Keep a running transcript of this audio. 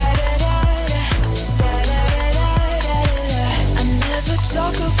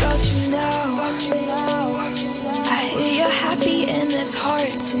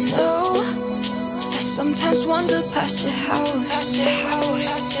wander past your house.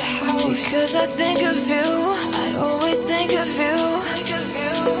 Because I think of you, I always think of you.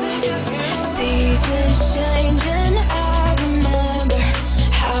 Seasons change and I remember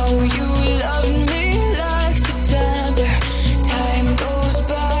how you loved me like September. Time goes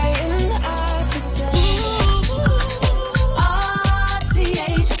by and I pretend.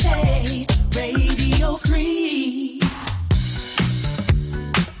 RTHK Radio Free.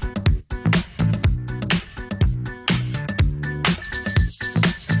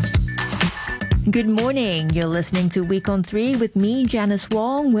 Good morning. You're listening to Week on 3 with me, Janice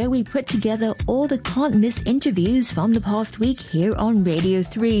Wong, where we put together all the can't-miss interviews from the past week here on Radio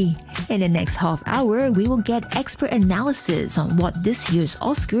 3. In the next half hour, we will get expert analysis on what this year's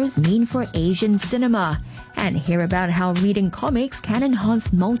Oscars mean for Asian cinema and hear about how reading comics can enhance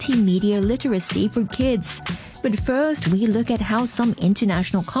multimedia literacy for kids. But first, we look at how some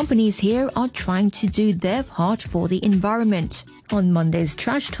international companies here are trying to do their part for the environment. On Monday's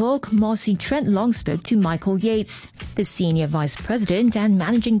Trash Talk, Marcy Trentlong spoke to Michael Yates, the Senior Vice President and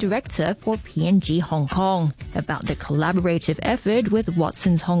Managing Director for P&G Hong Kong, about the collaborative effort with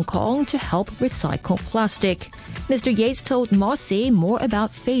Watsons Hong Kong to help recycle plastic. Mr. Yates told Marcy more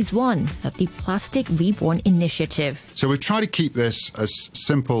about Phase 1 of the Plastic Reborn initiative. So we've tried to keep this as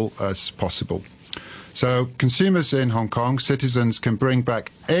simple as possible. So consumers in Hong Kong, citizens, can bring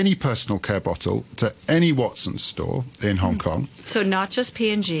back any personal care bottle to any Watsons store in Hong Kong. So not just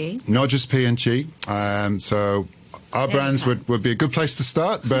P&G. Not just P&G. So our brands would be a good place to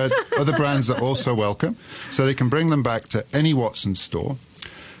start, but other brands are also welcome. So they can bring them back to any Watsons store.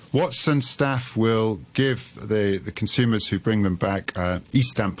 Watsons staff will give the consumers who bring them back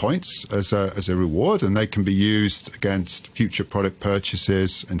e-stamp points as a reward, and they can be used against future product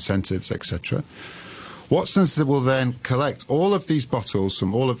purchases, incentives, etc. Watsons will then collect all of these bottles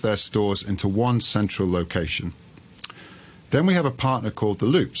from all of their stores into one central location. Then we have a partner called The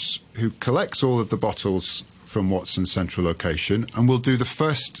Loops, who collects all of the bottles from Watsons' central location and will do the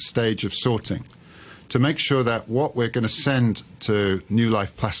first stage of sorting to make sure that what we're going to send to New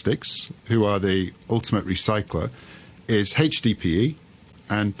Life Plastics, who are the ultimate recycler, is HDPE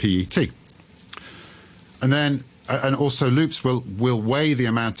and PET. And also Loops will weigh the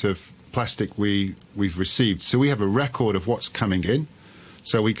amount of plastic we've received. So we have a record of what's coming in,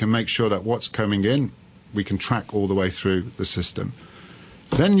 so we can make sure that what's coming in, we can track all the way through the system.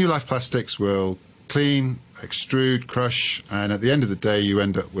 Then New Life Plastics will clean, extrude, crush, and at the end of the day, you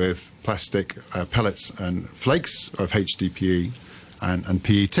end up with plastic pellets and flakes of HDPE and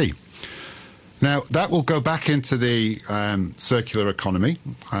PET. Now, that will go back into the circular economy,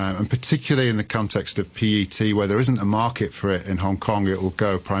 and particularly in the context of PET, where there isn't a market for it in Hong Kong, it will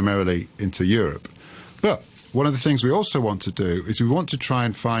go primarily into Europe. But one of the things we also want to do is we want to try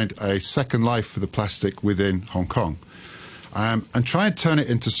and find a second life for the plastic within Hong Kong, and try and turn it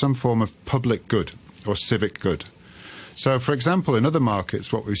into some form of public good or civic good. So, for example, in other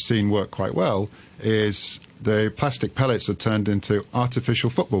markets, what we've seen work quite well is the plastic pellets are turned into artificial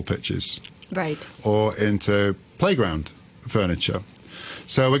football pitches. Right. Or into playground furniture.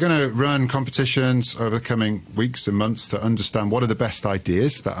 So we're going to run competitions over the coming weeks and months to understand what are the best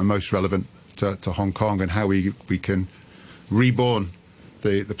ideas that are most relevant to Hong Kong and how we can reborn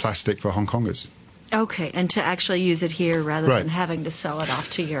the plastic for Hong Kongers. Okay, and to actually use it here rather than having to sell it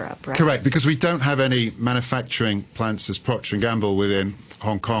off to Europe, right? Correct, because we don't have any manufacturing plants as Procter & Gamble within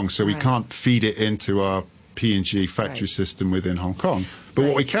Hong Kong, so we can't feed it into our P&G factory system within Hong Kong. But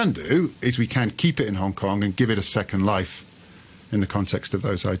what we can do is we can keep it in Hong Kong and give it a second life in the context of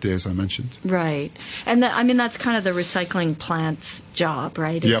those ideas I mentioned. Right. And that's kind of the recycling plant's job,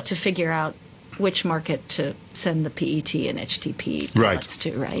 right? Is to figure out which market to send the PET and HDPE pellets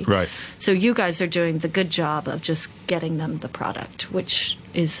to, right? Right. So you guys are doing the good job of just getting them the product, which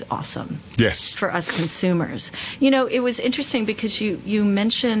is awesome. Yes. For us consumers. You know, it was interesting because you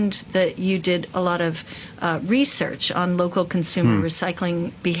mentioned that you did a lot of research on local consumer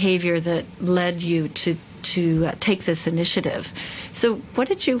recycling behavior that led you to take this initiative. So what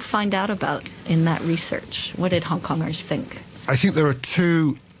did you find out about in that research? What did Hong Kongers think? I think there are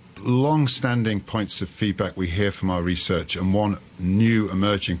two long-standing points of feedback we hear from our research, and one new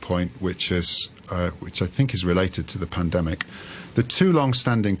emerging point, which I think is related to the pandemic. The two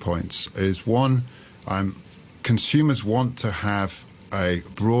long-standing points is one, consumers want to have a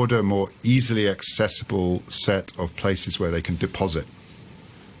broader, more easily accessible set of places where they can deposit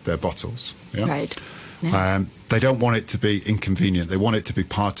their bottles. Yeah? Right. Yeah. They don't want it to be inconvenient. They want it to be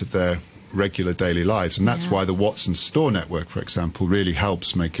part of their regular daily lives, and that's why the Watsons store network, for example, really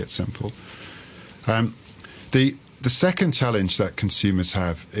helps make it simple. The second challenge that consumers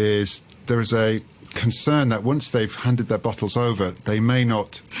have is there is a concerned that once they've handed their bottles over, they may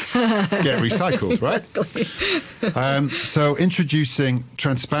not get recycled, right? So introducing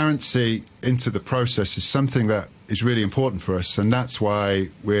transparency into the process is something that is really important for us, and that's why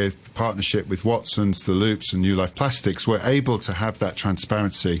with partnership with Watsons, the Loops and New Life Plastics, we're able to have that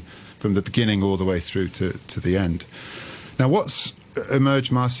transparency from the beginning all the way through to the end. Now, what's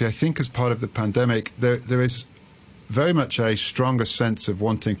emerged, Marcy, I think as part of the pandemic, there is very much a stronger sense of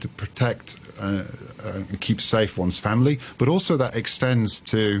wanting to protect and keep safe one's family, but also that extends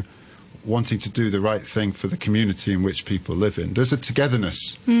to wanting to do the right thing for the community in which people live in. There's a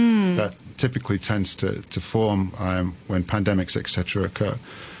togetherness that typically tends to form when pandemics, etc., occur.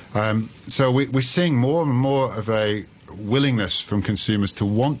 So we're seeing more and more of a willingness from consumers to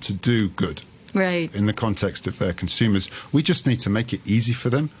want to do good. Right. In the context of their consumers. We just need to make it easy for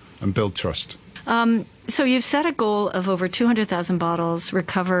them and build trust. So you've set a goal of over 200,000 bottles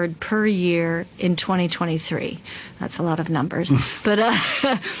recovered per year in 2023. That's a lot of numbers. But,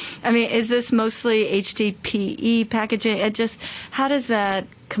 I mean, is this mostly HDPE packaging? How does that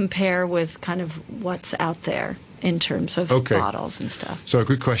compare with kind of what's out there in terms of bottles and stuff? So,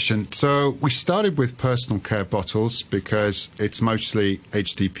 good question. So we started with personal care bottles because it's mostly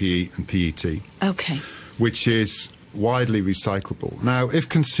HDPE and PET. Okay. Which is widely recyclable. Now, if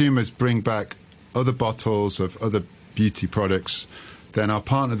consumers bring back other bottles of other beauty products, then our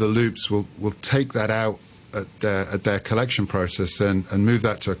partner, the Loops, will take that out at their collection process and move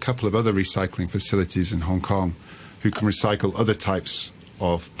that to a couple of other recycling facilities in Hong Kong who can recycle other types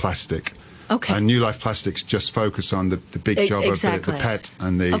of plastic. Okay. And New Life Plastics just focus on the big job of the PET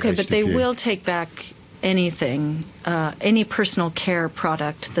and the HDPE. But they will take back anything, any personal care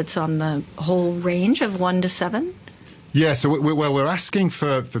product that's on the whole range of 1 to 7? Yeah, so we're asking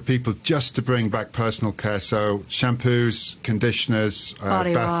for people just to bring back personal care, so shampoos, conditioners,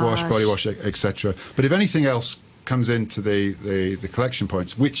 bath wash, body wash, etc. But if anything else comes into the collection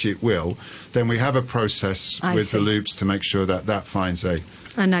points, which it will, then we have a process the Loops to make sure that finds a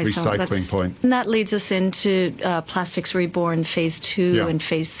nice recycling point. And that leads us into Plastics Reborn Phase 2 and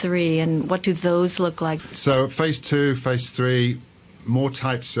Phase 3, and what do those look like? So Phase 2, Phase 3, more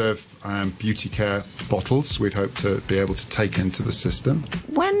types of beauty care bottles we'd hope to be able to take into the system.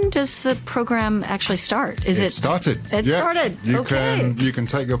 When does the program actually start? It started. It started. You can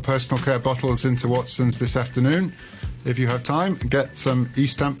take your personal care bottles into Watsons this afternoon if you have time, get some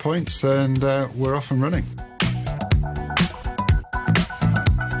e-stamp points, and we're off and running.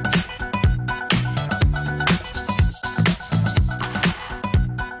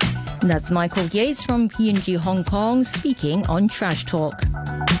 That's Michael Yates from P&G Hong Kong speaking on Trash Talk.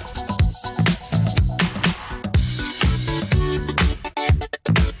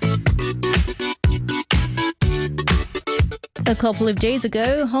 A couple of days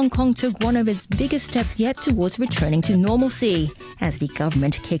ago, Hong Kong took one of its biggest steps yet towards returning to normalcy, as the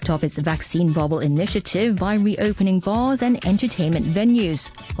government kicked off its vaccine bubble initiative by reopening bars and entertainment venues,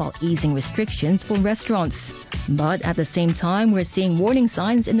 while easing restrictions for restaurants. But at the same time, we're seeing warning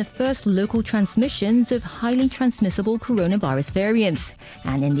signs in the first local transmissions of highly transmissible coronavirus variants,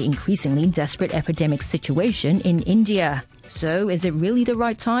 and in the increasingly desperate epidemic situation in India. So is it really the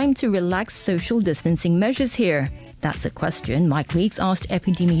right time to relax social distancing measures here? That's a question Mike Weeks asked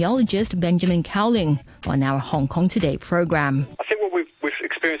epidemiologist Benjamin Cowling on our Hong Kong Today program. I think what we've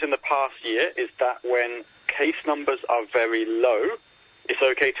experienced in the past year is that when case numbers are very low, it's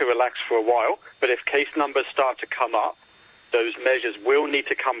okay to relax for a while, but if case numbers start to come up, those measures will need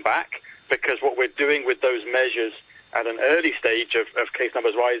to come back, because what we're doing with those measures at an early stage of case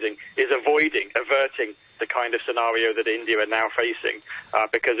numbers rising is averting the kind of scenario that India are now facing.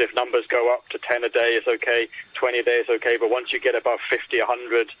 Because if numbers go up to 10 a day, it's okay, 20 a day is okay, but once you get above 50,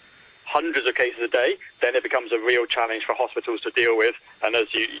 100, hundreds of cases a day, then it becomes a real challenge for hospitals to deal with. And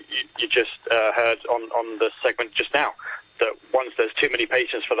as you just heard on the segment just now, that once there's too many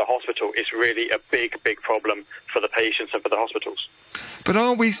patients for the hospital, it's really a big problem for the patients and for the hospitals. But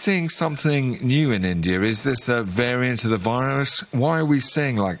are we seeing something new in India? Is this a variant of the virus? Why are we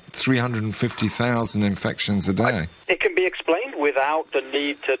seeing like 350,000 infections a day? It can be explained without the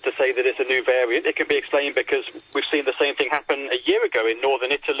need to say that it's a new variant. It can be explained because we've seen the same thing happen a year ago in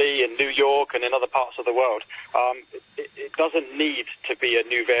northern Italy, in New York, and in other parts of the world. It doesn't need to be a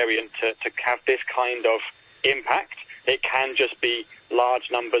new variant to have this kind of impact. It can just be large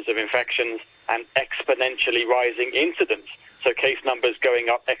numbers of infections and exponentially rising incidence. So case numbers going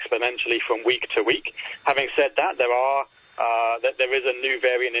up exponentially from week to week. Having said that, there is a new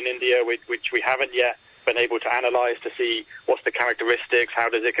variant in India which we haven't yet been able to analyze to see what's the characteristics, how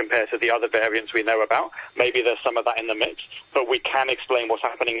does it compare to the other variants we know about. Maybe there's some of that in the mix, but we can explain what's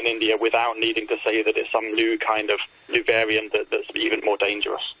happening in India without needing to say that it's some new variant that's even more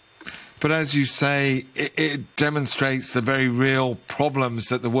dangerous. But as you say, it demonstrates the very real problems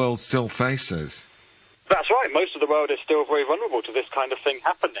that the world still faces. That's right. Most of the world is still very vulnerable to this kind of thing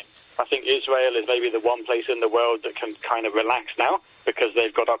happening. I think Israel is maybe the one place in the world that can kind of relax now because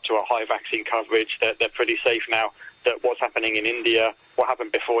they've got up to a high vaccine coverage. They're pretty safe now. That what's happening in India, what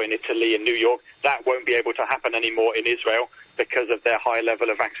happened before in Italy and New York, that won't be able to happen anymore in Israel because of their high level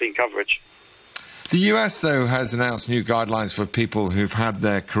of vaccine coverage. The US, though, has announced new guidelines for people who've had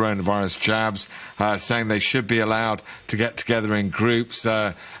their coronavirus jabs, saying they should be allowed to get together in groups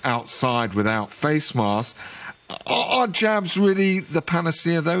outside without face masks. Are jabs really the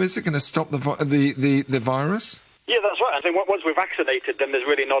panacea, though? Is it going to stop the virus? Yeah, that's right. I think once we're vaccinated, then there's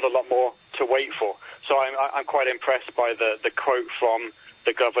really not a lot more to wait for. So I'm quite impressed by the quote from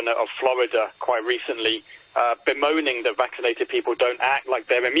the governor of Florida quite recently, bemoaning that vaccinated people don't act like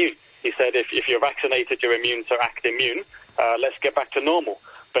they're immune. He said, if you're vaccinated, you're immune, so act immune. Let's get back to normal,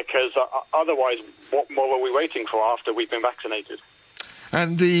 because otherwise, what more are we waiting for after we've been vaccinated?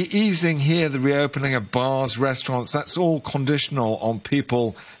 And the easing here, the reopening of bars, restaurants, that's all conditional on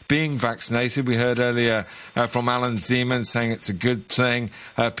people being vaccinated. We heard earlier from Alan Zeman saying it's a good thing.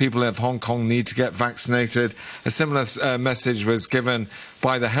 People of Hong Kong need to get vaccinated. A similar message was given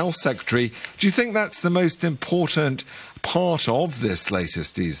by the Health Secretary. Do you think that's the most important part of this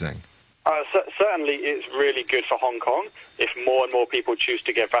latest easing? Certainly it's really good for Hong Kong if more and more people choose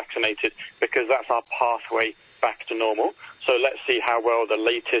to get vaccinated, because that's our pathway back to normal. So let's see how well the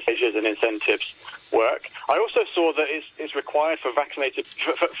latest measures and incentives work. I also saw that it's required for vaccinated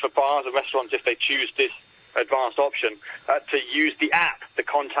for bars and restaurants, if they choose this advanced option, to use the app, the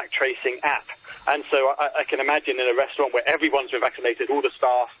contact tracing app. And so I can imagine in a restaurant where everyone's been vaccinated, all the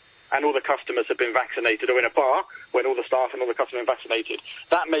staff and all the customers have been vaccinated, or in a bar when all the staff and all the customers have been vaccinated,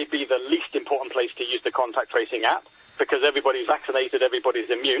 that may be the least important place to use the contact tracing app, because everybody's vaccinated, everybody's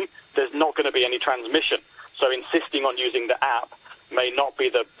immune, there's not going to be any transmission. So insisting on using the app may not be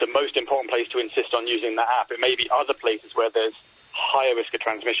the most important place to insist on using the app. It may be other places where there's higher risk of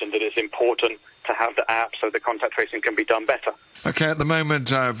transmission that it's important to have the app so the contact tracing can be done better. OK, at the moment,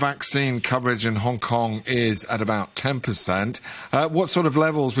 vaccine coverage in Hong Kong is at about 10%. What sort of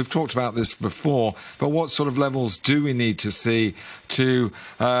levels, we've talked about this before, but what sort of levels do we need to see to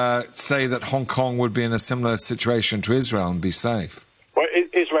say that Hong Kong would be in a similar situation to Israel and be safe? Well,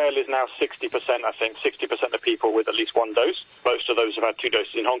 Israel is now 60%, I think, 60% of people with at least one dose. Most of those have had two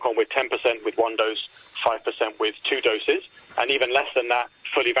doses. In Hong Kong, we're 10% with one dose, 5% with two doses, and even less than that,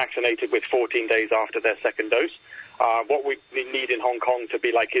 fully vaccinated with 14 days after their second dose. What we need in Hong Kong to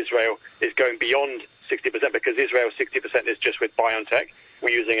be like Israel is going beyond 60%, because Israel's 60% is just with BioNTech. We're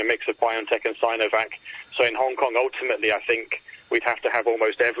using a mix of BioNTech and Sinovac. So in Hong Kong, ultimately, I think we'd have to have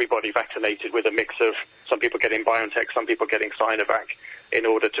almost everybody vaccinated with a mix of some people getting BioNTech, some people getting Sinovac, in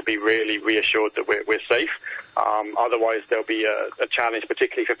order to be really reassured that we're safe. Otherwise, there'll be a challenge,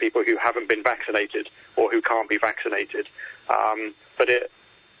 particularly for people who haven't been vaccinated or who can't be vaccinated.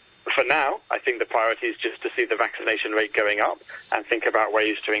 For now, I think the priority is just to see the vaccination rate going up and think about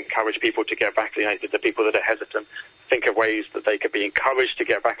ways to encourage people to get vaccinated, the people that are hesitant. Think of ways that they could be encouraged to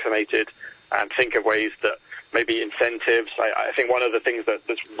get vaccinated, and think of ways that maybe incentives. I think one of the things that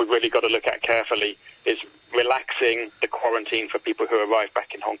we've really got to look at carefully is relaxing the quarantine for people who arrive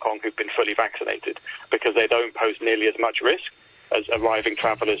back in Hong Kong who've been fully vaccinated, because they don't pose nearly as much risk as arriving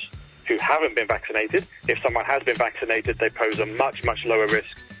travellers who haven't been vaccinated. If someone has been vaccinated, they pose a much, much lower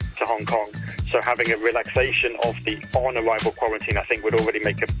risk to Hong Kong. So having a relaxation of the on-arrival quarantine, I think, would already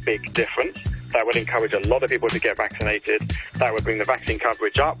make a big difference. That would encourage a lot of people to get vaccinated. That would bring the vaccine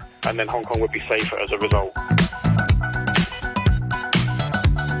coverage up, and then Hong Kong would be safer as a result.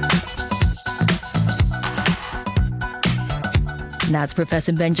 That's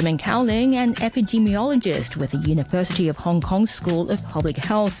Professor Benjamin Cowling, an epidemiologist with the University of Hong Kong School of Public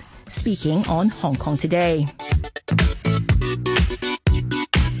Health, speaking on Hong Kong Today.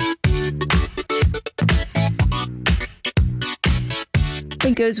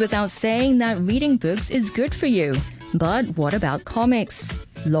 It goes without saying that reading books is good for you. But what about comics?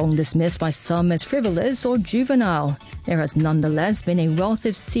 Long dismissed by some as frivolous or juvenile, there has nonetheless been a wealth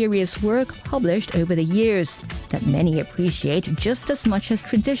of serious work published over the years that many appreciate just as much as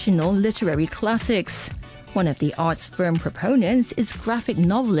traditional literary classics. One of the art's firm proponents is graphic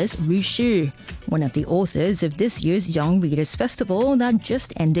novelist Ru Xu, one of the authors of this year's Young Readers Festival that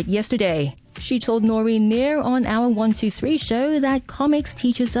just ended yesterday. She told Noreen Mir on our 123 show that comics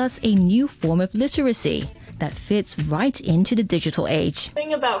teaches us a new form of literacy that fits right into the digital age. The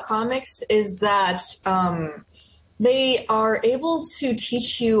thing about comics is that they are able to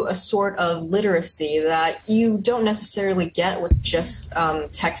teach you a sort of literacy that you don't necessarily get with just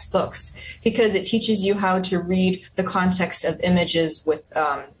textbooks, because it teaches you how to read the context of images with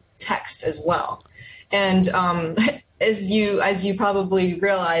text as well. And as you probably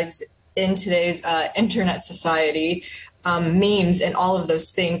realize, in today's internet society, memes and all of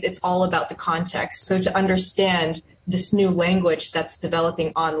those things, it's all about the context. So to understand this new language that's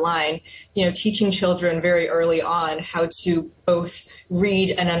developing online, teaching children very early on how to both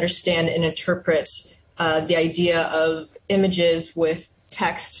read and understand and interpret the idea of images with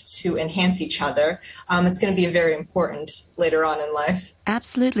text to enhance each other, it's going to be very important later on in life.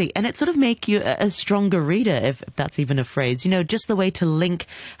 Absolutely. And it sort of make you a stronger reader, if that's even a phrase. Just the way to link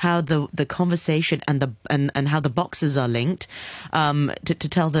how the conversation and how the boxes are linked to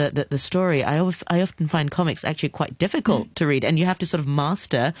tell the story. I often find comics actually quite difficult to read, and you have to sort of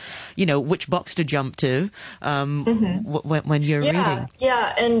master, which box to jump to when you're reading.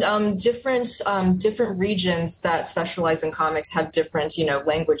 Yeah, and different regions that specialize in comics have different,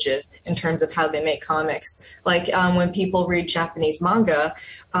 languages in terms of how they make comics. Like when people read Japanese manga,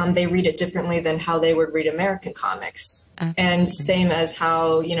 they read it differently than how they would read American comics. Absolutely. And same as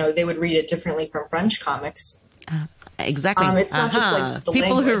how, they would read it differently from French comics. Exactly. It's not just like the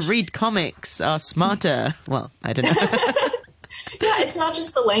people language. Who read comics are smarter. Well, I don't know. Yeah, it's not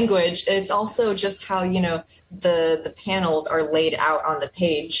just the language. It's also just how, the panels are laid out on the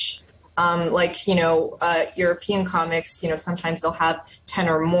page. European comics, sometimes they'll have 10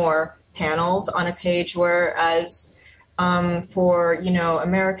 or more panels on a page, whereas for,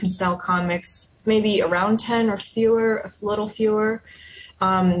 American style comics, maybe around 10 or fewer, a little fewer.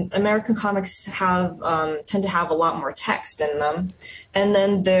 American comics tend to have a lot more text in them. And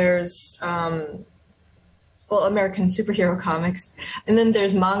then there's, American superhero comics. And then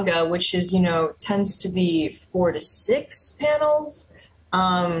there's manga, which is, tends to be 4 to 6 panels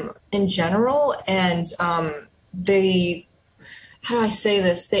in general. And how do I say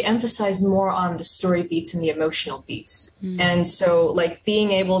this? They emphasize more on the story beats and the emotional beats. And so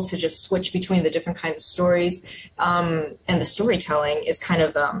being able to just switch between the different kinds of stories and the storytelling is kind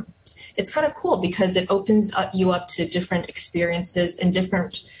of, it's kind of cool because it opens you up to different experiences and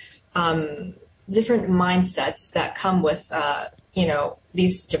different mindsets that come with,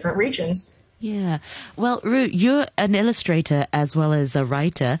 these different regions. Yeah. Well, Ru, you're an illustrator as well as a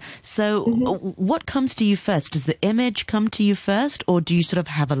writer. So what comes to you first? Does the image come to you first, or do you sort of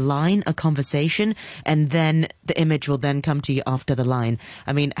have a line, a conversation, and then the image will then come to you after the line?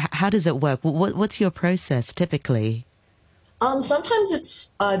 I mean, how does it work? What's your process typically? Sometimes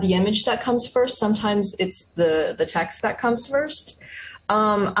it's the image that comes first. Sometimes it's the text that comes first.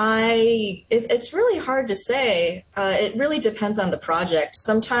 It's really hard to say. It really depends on the project.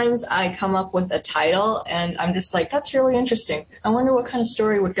 Sometimes I come up with a title and I'm just like, that's really interesting. I wonder what kind of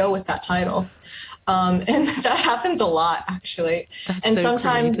story would go with that title. And that happens a lot, actually. And so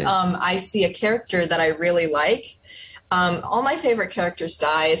sometimes I see a character that I really like. All my favorite characters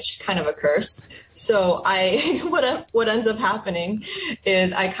die. It's just kind of a curse. So what ends up happening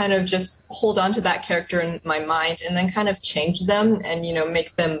is I kind of just hold on to that character in my mind and then kind of change them and,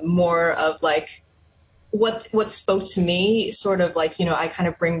 make them more of what spoke to me, sort of I kind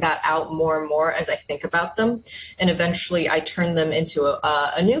of bring that out more and more as I think about them. And eventually I turn them into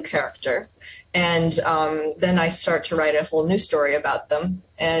a new character. And then I start to write a whole new story about them.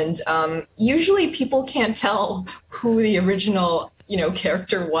 And usually people can't tell who the original,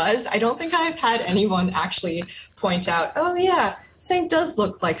 character was. I don't think I've had anyone actually point out, oh, yeah, Saint does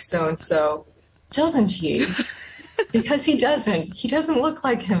look like so-and-so, doesn't he? Because he doesn't. He doesn't look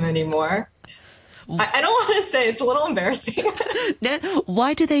like him anymore. I don't want to say, it's a little embarrassing.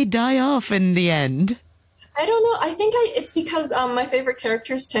 Why do they die off in the end? I don't know. I think it's because my favorite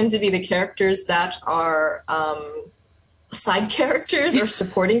characters tend to be the characters that are side characters or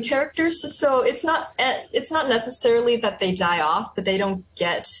supporting characters. So it's not necessarily that they die off, but they don't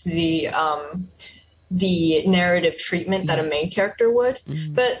get the narrative treatment that a main character would.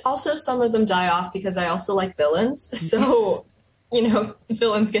 But also some of them die off because I also like villains. So,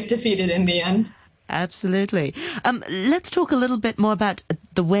 villains get defeated in the end. Absolutely. Let's talk a little bit more about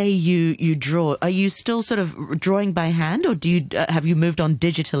the way you draw. Are you still sort of drawing by hand, or have you moved on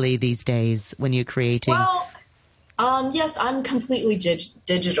digitally these days when you're creating? Well, yes, I'm completely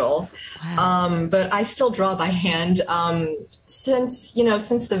digital, wow. But I still draw by hand. Since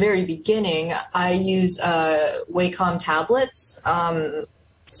the very beginning, I use Wacom tablets.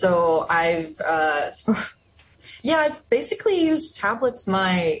 So I've basically used tablets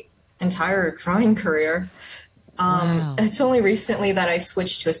my entire drawing career. Wow. It's only recently that I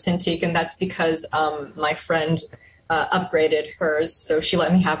switched to a Cintiq, and that's because my friend upgraded hers, so she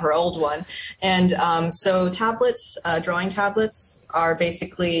let me have her old one. And so tablets, drawing tablets, are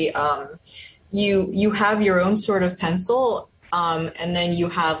basically you have your own sort of pencil, and then you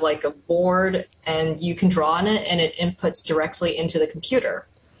have like a board, and you can draw on it, and it inputs directly into the computer.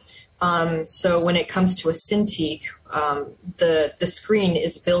 So when it comes to a Cintiq, the screen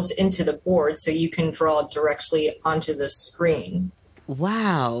is built into the board, so you can draw directly onto the screen.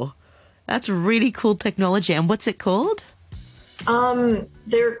 Wow. That's really cool technology. And what's it called?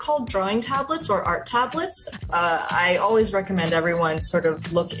 They're called drawing tablets or art tablets. I always recommend everyone sort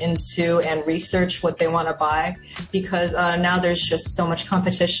of look into and research what they want to buy, because now there's just so much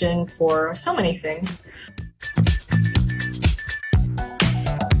competition for so many things.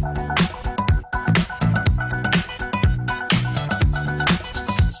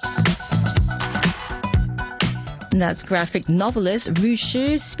 That's graphic novelist Ru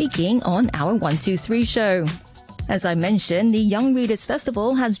Shi speaking on our 123 show. As I mentioned, the Young Readers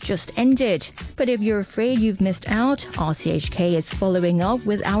Festival has just ended. But if you're afraid you've missed out, RTHK is following up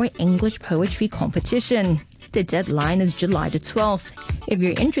with our English poetry competition. The deadline is July the 12th. If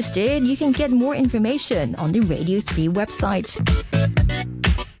you're interested, you can get more information on the Radio 3 website.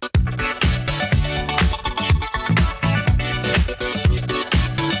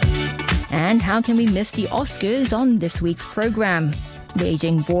 And how can we miss the Oscars on this week's program?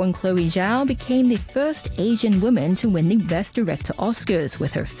 Beijing-born Chloe Zhao became the first Asian woman to win the Best Director Oscars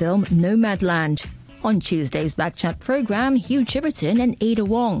with her film Nomadland. On Tuesday's Backchat program, Hugh Chiverton and Ada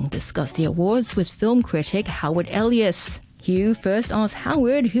Wong discussed the awards with film critic Howard Elias. Hugh first asked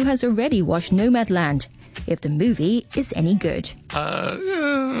Howard, who has already watched Nomadland, if the movie is any good.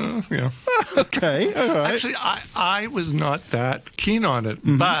 Yeah. Okay, all right. Actually, I was not that keen on it,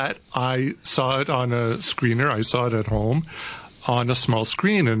 but I saw it on a screener. I saw it at home on a small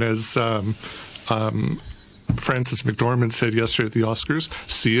screen, and as Frances McDormand said yesterday at the Oscars,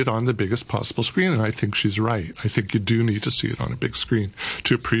 see it on the biggest possible screen, and I think she's right. I think you do need to see it on a big screen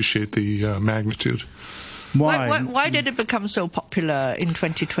to appreciate the magnitude. Why did it become so popular in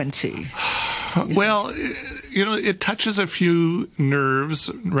 2020? Well, it touches a few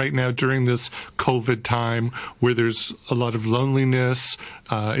nerves right now during this COVID time where there's a lot of loneliness,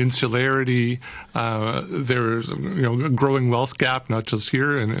 insularity. There's a growing wealth gap, not just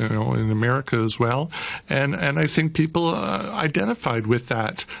here and in America as well. And I think people identified with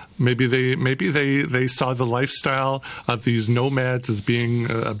that. Maybe they saw the lifestyle of these nomads as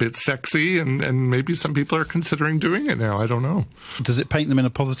being a bit sexy, and maybe some people are considering doing it now. I don't know. Does it paint them in a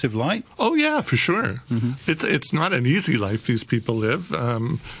positive light? Oh yeah, for sure. It's not an easy life these people live.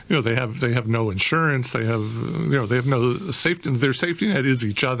 They have no insurance. They have no safety. Their safety net is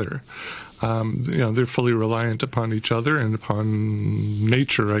each other. They're fully reliant upon each other and upon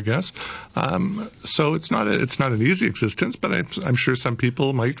nature, I guess. So it's not an easy existence, but I'm sure some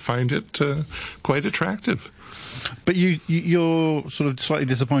people might find it quite attractive. But you're sort of slightly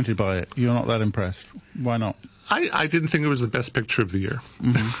disappointed by it. You're not that impressed. Why not? I didn't think it was the best picture of the year.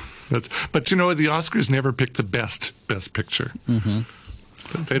 But the Oscars never pick the best picture.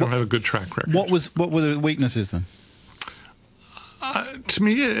 They don't have a good track record. What were the weaknesses then? To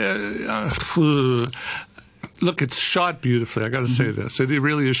me, look, it's shot beautifully. I got to say this. It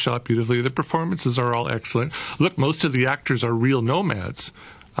really is shot beautifully. The performances are all excellent. Look, most of the actors are real nomads.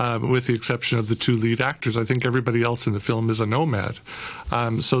 With the exception of the two lead actors. I think everybody else in the film is a nomad.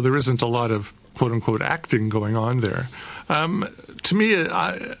 So there isn't a lot of quote-unquote acting going on there. To me,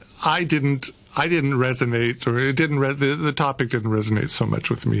 I didn't resonate, or the topic didn't resonate so much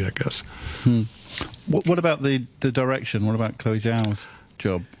with me, I guess. What about the direction? What about Chloe Zhao's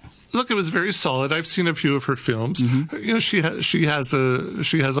job? Look, it was very solid. I've seen a few of her films. She has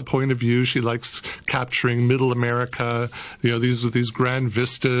a point of view. She likes capturing Middle America. These grand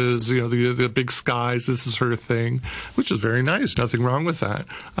vistas. The big skies. This is her thing, which is very nice. Nothing wrong with that.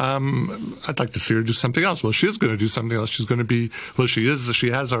 I'd like to see her do something else. Well, she is going to do something else. She's going to be. Well, she is. She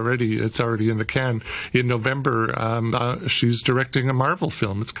has already. It's already in the can. In November, she's directing a Marvel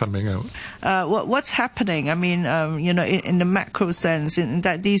film. It's coming out. What's happening? I mean, in the macro sense, in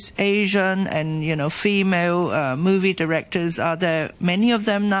that these Asian and female movie directors, are there many of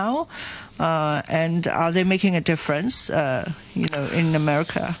them now, and are they making a difference in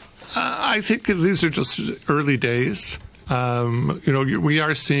America? I think these are just early days. We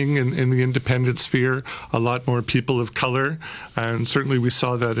are seeing in the independent sphere a lot more people of color, and certainly we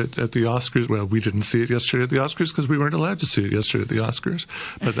saw that at the Oscars. Well, we didn't see it yesterday at the Oscars because we weren't allowed to see it yesterday at the Oscars,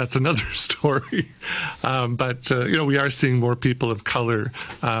 but that's another story. But we are seeing more people of color,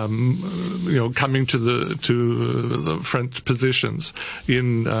 coming to the front positions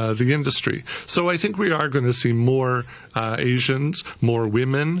in the industry. So I think we are going to see more Asians, more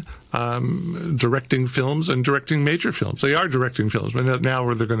women directing films and directing major films. They are directing films, but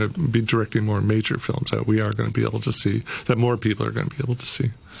now they're going to be directing more major films that we are going to be able to see, that more people are going to be able to see.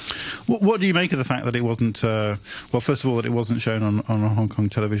 What do you make of the fact that it wasn't, first of all, that it wasn't shown on Hong Kong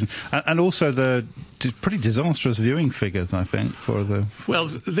television, and also the pretty disastrous viewing figures, I think, for the... Well,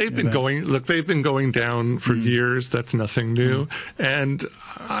 they've been going down for years. That's nothing new. And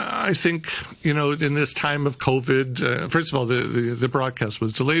I think, in this time of COVID, first of all, the broadcast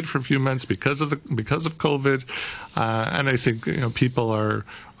was delayed for a few months because of COVID, and I think, people are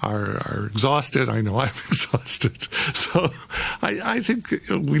exhausted. I know I'm exhausted. So I think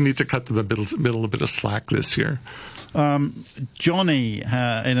we need to cut to the middle a bit of slack this year. Johnny, in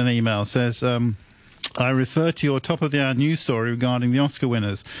an email, says... I refer to your top-of-the-hour news story regarding the Oscar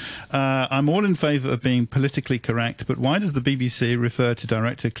winners. I'm all in favour of being politically correct, but why does the BBC refer to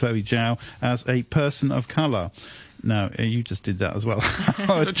director Chloe Zhao as a person of colour? No, you just did that as well.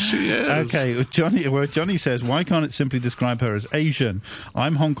 But she is. Okay, Johnny says, why can't it simply describe her as Asian?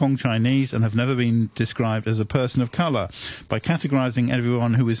 I'm Hong Kong Chinese and have never been described as a person of colour. By categorising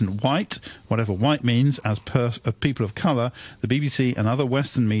everyone who isn't white, whatever white means, as people of colour, the BBC and other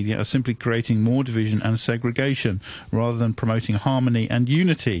Western media are simply creating more division and segregation, rather than promoting harmony and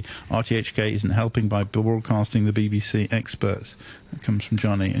unity. RTHK isn't helping by broadcasting the BBC experts. That comes from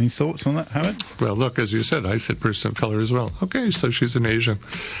Johnny. Any thoughts on that, Howard? Well, look, as you said, I said person of colour as well. Okay, so she's an Asian.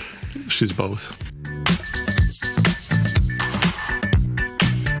 She's both.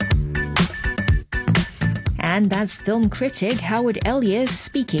 And that's film critic Howard Elias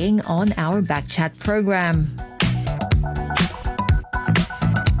speaking on our Backchat program.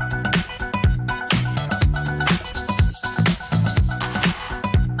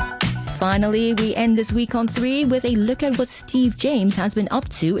 Finally, we end this week on 3 with a look at what Steve James has been up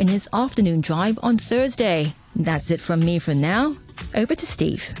to in his afternoon drive on Thursday. That's it from me for now. Over to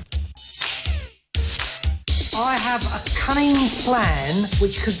Steve. I have a cunning plan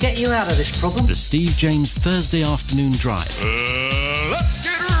which could get you out of this problem. The Steve James Thursday afternoon drive. Let's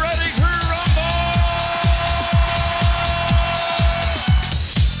get ready to rumble!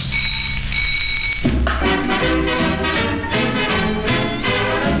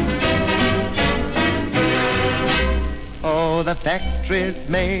 Oh, the factories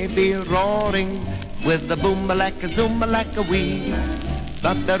may be roaring with the boom-a-lacka-zoom-a-lacka-wee.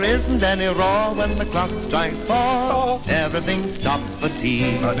 But there isn't any roar when the clock strikes 4. Everything stops for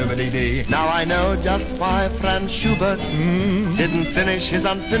tea. Now I know just why Franz Schubert didn't finish his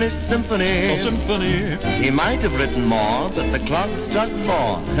unfinished symphony. He might have written more, but the clock struck 4,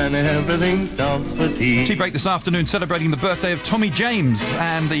 and everything stops for tea. Tea break this afternoon celebrating the birthday of Tommy James,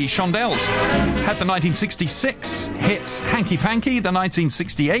 and the Shondells had the 1966 hits Hanky Panky, the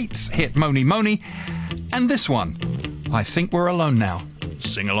 1968 hit Mony Mony, and this one, I Think We're Alone Now.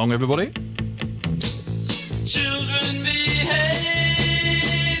 Sing along, everybody. Children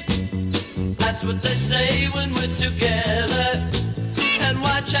behave. That's what they say when we're together. And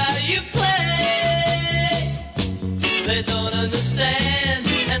watch how you play. They don't understand,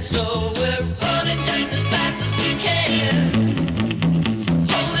 and so we're running just as fast as we can.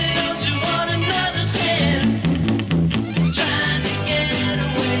 Holding on to one another's hand. Trying to get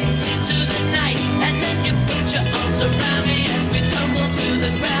away into the night. And then you put your arms around me and we tumble to the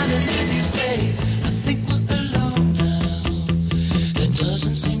ground, and then you say, I think we're alone now. There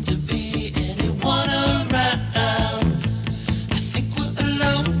doesn't seem to be anyone around. I think we're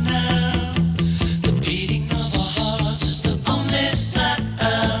alone now. The beating of our hearts is the only sound.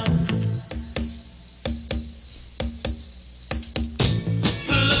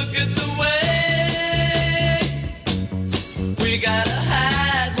 Look at the way we got a